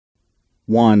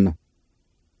1.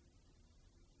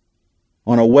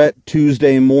 On a wet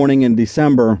Tuesday morning in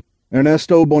December,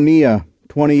 Ernesto Bonilla,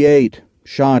 28,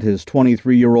 shot his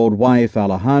 23-year-old wife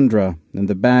Alejandra in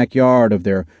the backyard of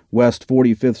their West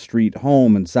 45th Street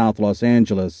home in South Los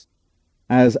Angeles.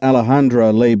 As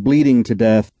Alejandra lay bleeding to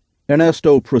death,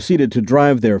 Ernesto proceeded to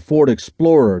drive their Ford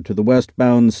Explorer to the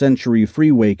westbound Century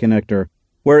Freeway connector,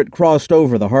 where it crossed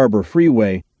over the Harbor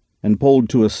Freeway and pulled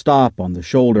to a stop on the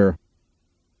shoulder.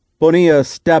 Bonilla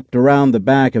stepped around the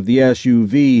back of the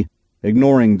SUV,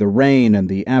 ignoring the rain and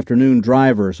the afternoon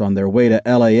drivers on their way to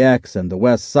LAX and the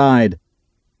West Side,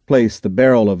 placed the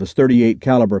barrel of his .38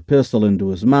 caliber pistol into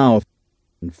his mouth,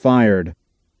 and fired.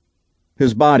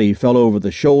 His body fell over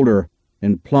the shoulder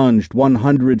and plunged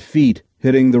 100 feet,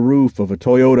 hitting the roof of a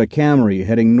Toyota Camry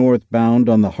heading northbound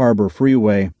on the Harbor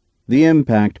Freeway. The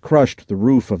impact crushed the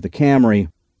roof of the Camry.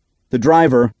 The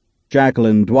driver,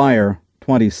 Jacqueline Dwyer,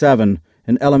 27,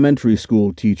 an elementary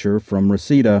school teacher from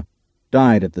Reseda,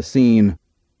 died at the scene.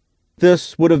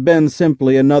 This would have been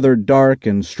simply another dark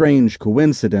and strange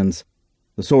coincidence,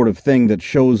 the sort of thing that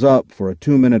shows up for a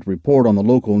 2-minute report on the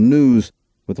local news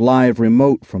with live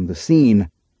remote from the scene,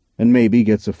 and maybe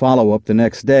gets a follow-up the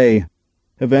next day.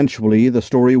 Eventually, the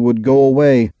story would go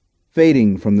away,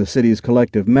 fading from the city's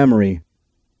collective memory.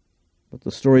 But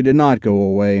the story did not go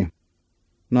away.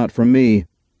 Not for me,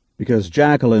 because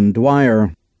Jacqueline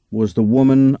Dwyer was the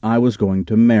woman I was going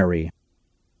to marry.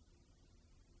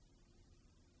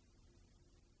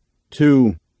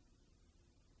 2.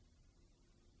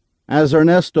 As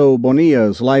Ernesto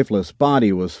Bonilla's lifeless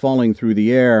body was falling through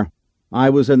the air, I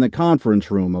was in the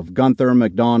conference room of Gunther,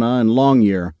 McDonough, and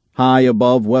Longyear, high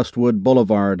above Westwood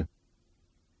Boulevard.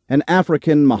 An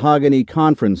African mahogany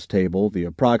conference table, the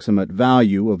approximate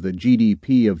value of the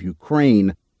GDP of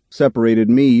Ukraine, separated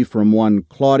me from one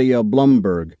Claudia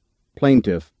Blumberg,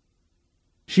 plaintiff.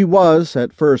 She was,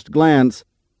 at first glance,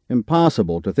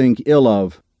 impossible to think ill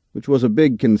of, which was a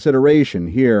big consideration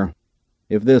here.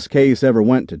 If this case ever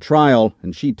went to trial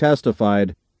and she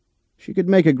testified, she could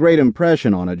make a great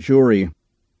impression on a jury.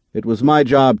 It was my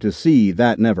job to see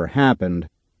that never happened.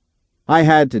 I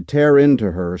had to tear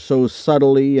into her so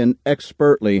subtly and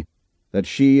expertly that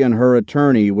she and her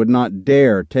attorney would not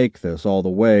dare take this all the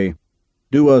way.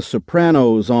 Do a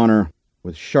soprano's on her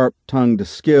with sharp-tongued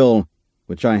skill,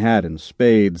 which I had in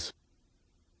spades.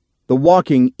 The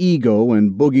walking ego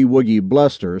and boogie-woogie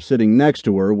bluster sitting next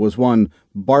to her was one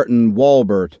Barton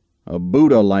Walbert, a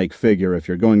Buddha-like figure if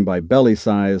you're going by belly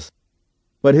size.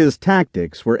 But his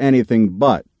tactics were anything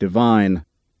but divine.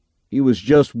 He was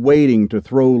just waiting to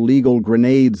throw legal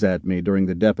grenades at me during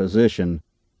the deposition.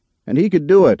 And he could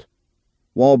do it.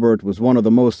 Walbert was one of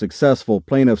the most successful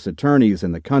plaintiff's attorneys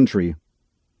in the country.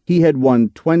 He had won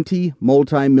 20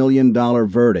 multi-million-dollar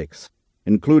verdicts,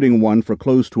 including one for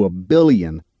close to $1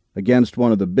 billion against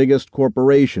one of the biggest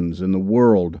corporations in the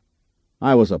world.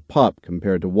 I was a pup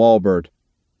compared to Walbert.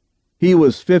 He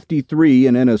was 53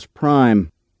 and in his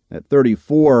prime. At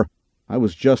 34, I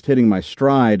was just hitting my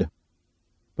stride.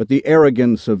 But the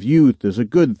arrogance of youth is a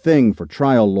good thing for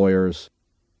trial lawyers.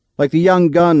 Like the young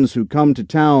guns who come to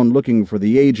town looking for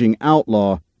the aging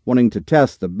outlaw, wanting to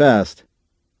test the best,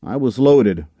 I was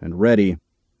loaded and ready.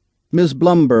 "Ms.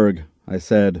 Blumberg," I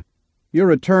said,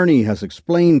 "your attorney has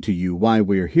explained to you why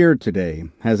we're here today,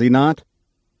 has he not?"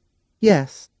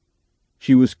 "Yes."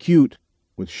 She was cute,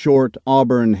 with short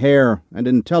auburn hair and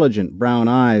intelligent brown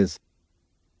eyes.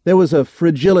 There was a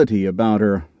fragility about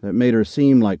her that made her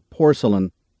seem like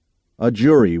porcelain. A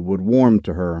jury would warm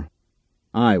to her.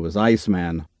 I was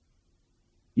Iceman.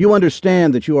 "You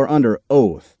understand that you are under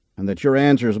oath, and that your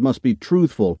answers must be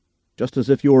truthful, just as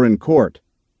if you were in court."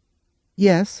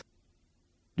 "Yes."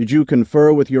 "Did you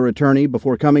confer with your attorney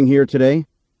before coming here today?"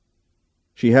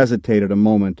 She hesitated a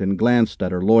moment and glanced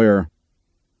at her lawyer.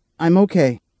 "I'm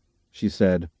okay," she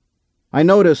said. "I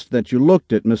noticed that you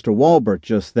looked at Mr. Walbert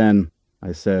just then,"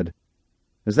 I said.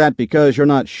 "Is that because you're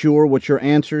not sure what your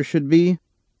answer should be?"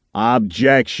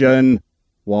 "Objection,"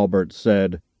 Walbert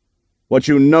said. "What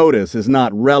you notice is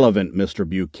not relevant, Mr.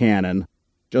 Buchanan.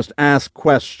 Just ask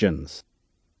questions."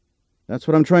 "That's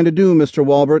what I'm trying to do, Mr.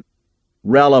 Walbert."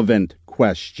 "Relevant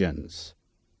questions."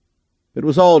 It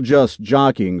was all just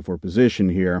jockeying for position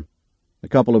here. A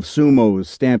couple of sumos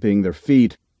stamping their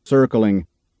feet, circling.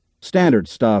 Standard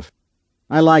stuff.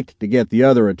 I liked to get the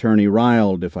other attorney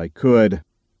riled if I could.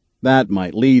 That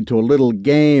might lead to a little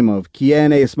game of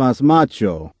quien es más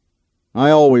macho. I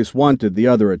always wanted the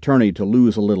other attorney to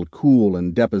lose a little cool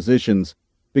in depositions,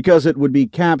 because it would be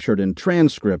captured in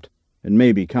transcript and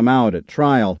maybe come out at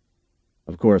trial.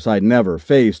 Of course, I'd never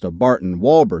faced a Barton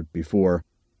Walbert before.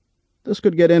 This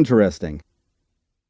could get interesting.